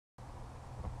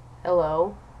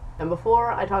Hello. And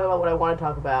before I talk about what I want to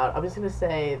talk about, I'm just going to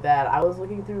say that I was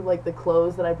looking through like the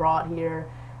clothes that I brought here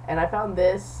and I found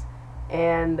this,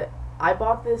 and I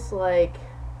bought this like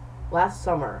last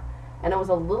summer and it was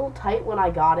a little tight when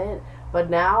I got it, but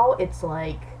now it's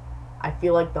like I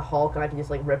feel like the Hulk and I can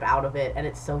just like rip out of it and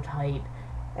it's so tight.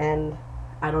 And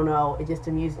I don't know, it just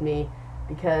amused me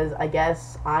because I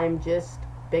guess I'm just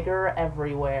bigger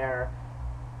everywhere.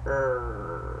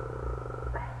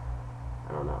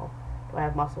 I don't know. Do I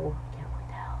have muscle? I can't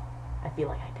really tell. I feel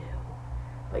like I do.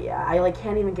 But yeah, I like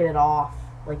can't even get it off.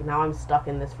 Like now I'm stuck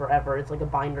in this forever. It's like a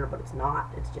binder, but it's not.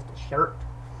 It's just a shirt.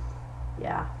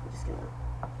 Yeah, I'm just gonna.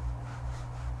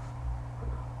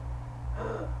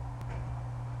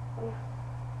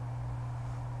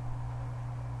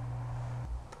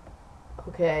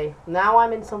 Okay, now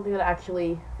I'm in something that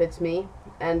actually fits me,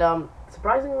 and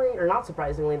surprisingly or not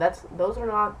surprisingly, those are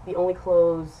not the only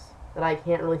clothes that I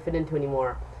can't really fit into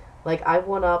anymore. Like I've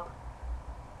went up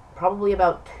probably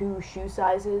about two shoe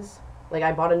sizes. Like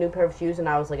I bought a new pair of shoes and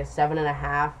I was like a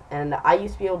 7.5, and I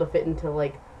used to be able to fit into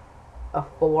like a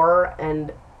 4,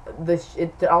 and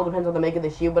it all depends on the make of the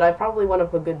shoe, but I probably went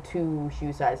up a good two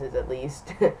shoe sizes at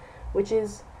least, which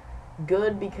is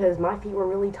good because my feet were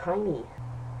really tiny.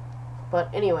 But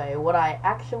anyway, what I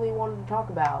actually wanted to talk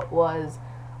about was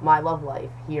my love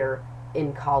life here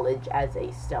in college as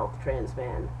a stealth trans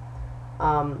man.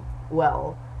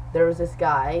 Well, there was this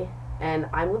guy, and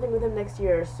I'm living with him next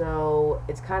year, so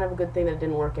it's kind of a good thing that it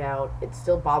didn't work out. It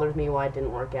still bothers me why it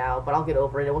didn't work out, but I'll get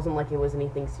over it. It wasn't like it was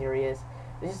anything serious.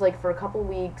 It was just like for a couple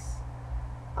weeks,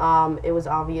 it was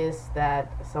obvious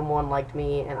that someone liked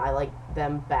me and I liked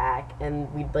them back,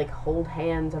 and we'd like hold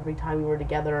hands every time we were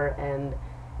together, and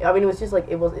I mean it was just like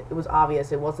it was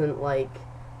obvious. It wasn't like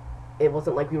we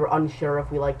were unsure if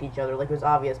we liked each other. Like it was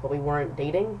obvious, but we weren't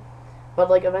dating. But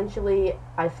like eventually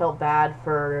I felt bad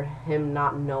for him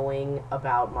not knowing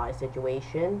about my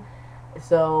situation.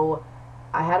 So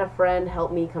I had a friend help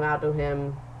me come out to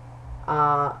him.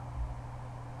 Uh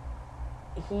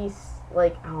he's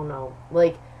like, I don't know.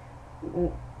 Like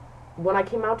when I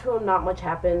came out to him, not much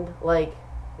happened. Like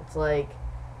it's like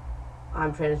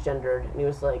I'm transgendered, and he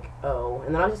was like, oh,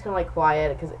 and then I was just kind of like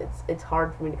quiet because it's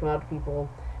hard for me to come out to people.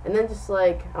 And then just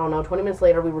like I don't know, 20 minutes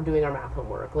later, we were doing our math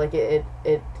homework. Like it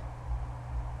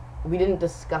we didn't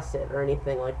discuss it or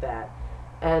anything like that.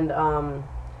 And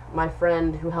my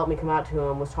friend who helped me come out to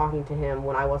him was talking to him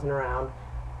when I wasn't around,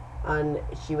 and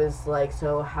she was like,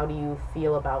 so how do you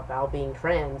feel about Val being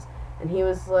trans? And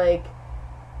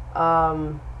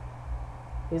um,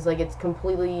 he's like, it's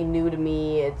completely new to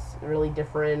me. It's really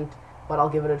different, but I'll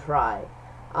give it a try.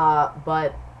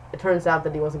 But it turns out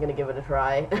that he wasn't gonna give it a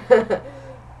try.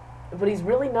 But he's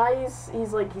really nice.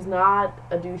 He's not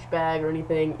a douchebag or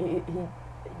anything. He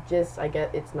just, I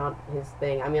get it's not his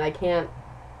thing. I mean, I can't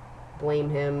blame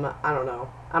him. I don't know.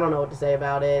 I don't know what to say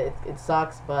about it. It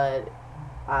sucks, but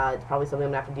it's probably something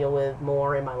I'm gonna have to deal with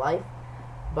more in my life.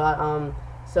 But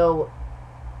so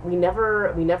we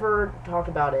never talked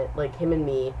about it, like him and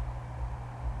me.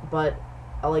 But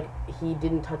like he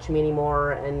didn't touch me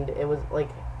anymore, and it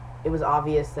was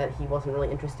obvious that he wasn't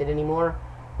really interested anymore.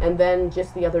 And then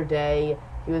just the other day,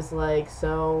 he was like,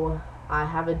 so I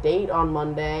have a date on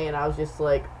Monday, and I was just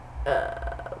like,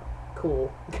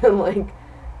 cool.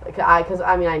 Because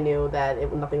I mean, I knew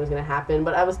that nothing was gonna happen,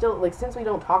 but I was still like, since we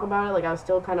don't talk about it, like I was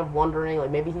still kind of wondering,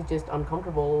 like maybe he's just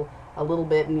uncomfortable a little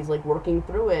bit, and he's like working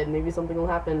through it, and maybe something will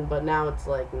happen. But now it's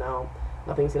like, no,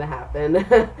 nothing's gonna happen.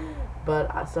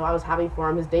 But so I was happy for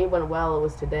him. His date went well. It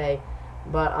was today,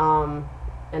 but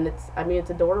and I mean, it's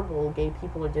adorable. Gay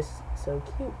people are just so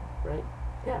cute, right?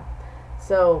 Yeah.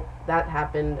 So that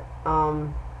happened.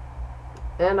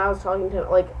 And I was talking to,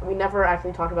 like, we never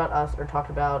actually talked about us or talked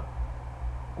about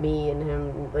me and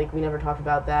him. Like, we never talked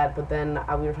about that. But then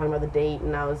we were talking about the date,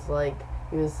 and I was like,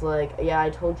 he was like, yeah, I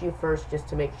told you first just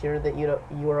to make sure that you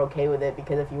were okay with it,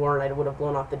 because if you weren't, I would have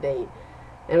blown off the date.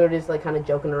 And we were just like kind of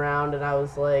joking around, and I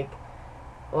was like,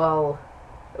 well,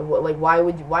 like why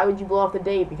would you blow off the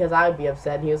date? Because I would be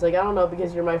upset. And he was like, I don't know,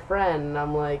 because you're my friend. And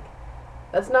I'm like,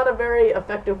 that's not a very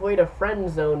effective way to friend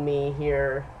zone me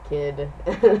here, kid.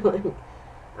 Like,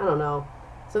 I don't know.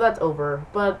 So that's over.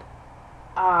 But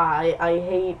I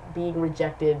hate being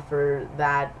rejected for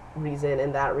that reason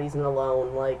and that reason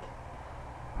alone. Like,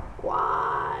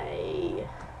 why?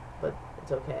 But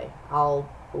it's okay. I'll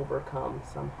overcome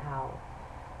somehow.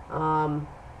 Um,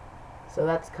 so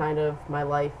that's kind of my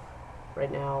life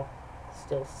right now.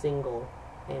 Still single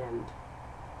and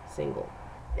single.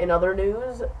 In other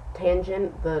news,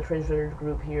 Tangent, the transgender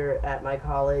group here at my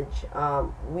college,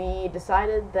 we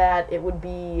decided that it would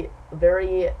be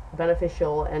very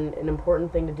beneficial and an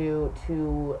important thing to do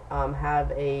to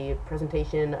have a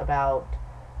presentation about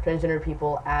transgender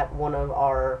people at one of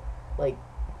our like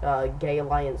gay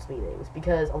alliance meetings,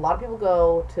 because a lot of people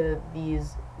go to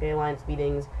these gay alliance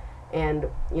meetings, and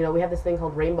we have this thing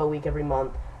called Rainbow Week every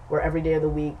month, where every day of the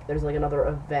week there's like another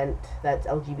event that's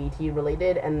LGBT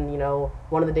related, and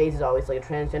one of the days is always like a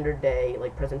transgender day,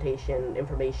 like presentation,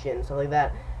 information, stuff like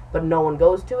that. But no one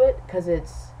goes to it because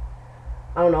it's,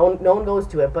 I don't know, no one goes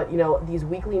to it. But these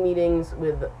weekly meetings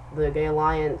with the Gay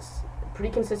Alliance,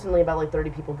 pretty consistently about like 30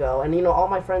 people go, and all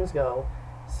my friends go.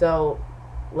 So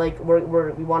like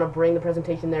we want to bring the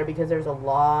presentation there because there's a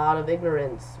lot of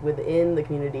ignorance within the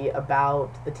community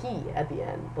about the T at the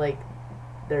end.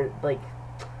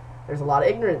 There's a lot of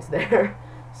ignorance there.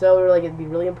 So we're like, it'd be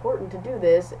really important to do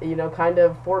this, kind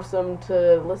of force them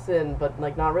to listen, but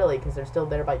like not really, because they're still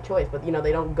there by choice. But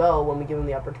they don't go when we give them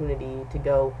the opportunity to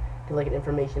go to like an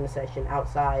information session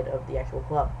outside of the actual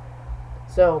club.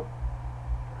 So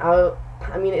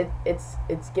I mean,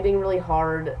 it's getting really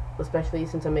hard, especially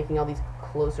since I'm making all these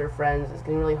closer friends. It's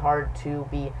getting really hard to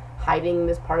be hiding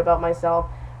this part about myself.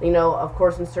 Of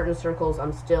course, in certain circles,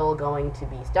 I'm still going to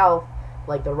be stealth.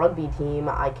 Like the rugby team,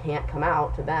 I can't come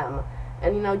out to them.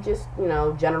 And just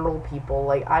general people,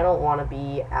 like I don't want to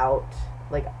be out.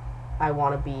 Like I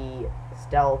want to be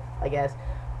stealth, I guess.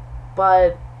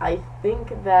 But I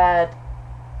think that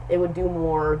it would do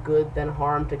more good than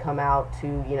harm to come out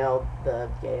to the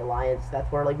Gay Alliance.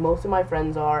 That's where like most of my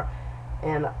friends are,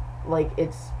 and like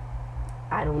it's,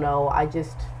 I don't know, I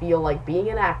just feel like being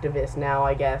an activist now,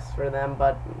 I guess, for them,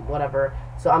 but whatever.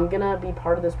 So I'm gonna be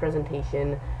part of this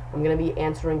presentation. I'm gonna be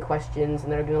answering questions,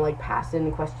 and they're gonna like pass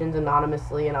in questions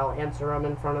anonymously, and I'll answer them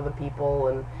in front of the people,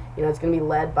 and it's gonna be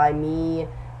led by me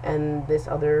and this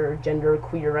other gender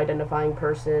queer identifying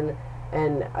person,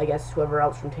 and I guess whoever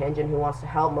else from Tangent who wants to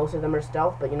help. Most of them are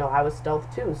stealth, but I was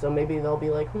stealth too, so maybe they'll be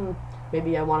like,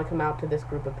 maybe I want to come out to this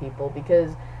group of people,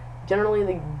 because generally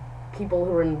the people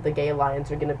who are in the Gay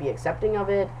Alliance are gonna be accepting of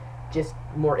it, just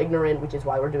more ignorant, which is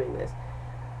why we're doing this.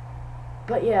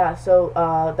 But yeah, so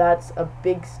that's a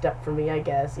big step for me, I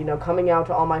guess. Coming out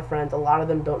to all my friends. A lot of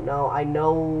them don't know. I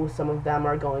know some of them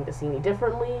are going to see me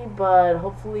differently, but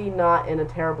hopefully not in a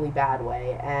terribly bad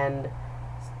way. And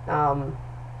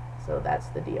so that's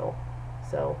the deal.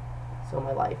 So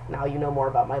my life. Now you know more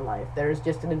about my life. There's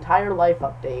just an entire life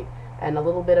update and a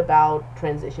little bit about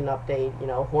transition update.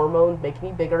 Hormones make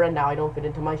me bigger, and now I don't fit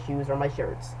into my shoes or my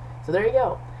shirts. So there you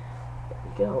go. There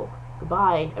you go.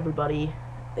 Goodbye, everybody.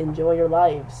 Enjoy your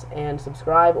lives, and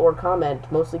subscribe or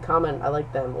comment. Mostly comment, I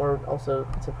like them. Or also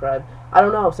subscribe. I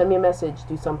don't know, send me a message,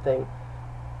 do something.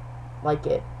 Like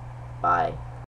it. Bye.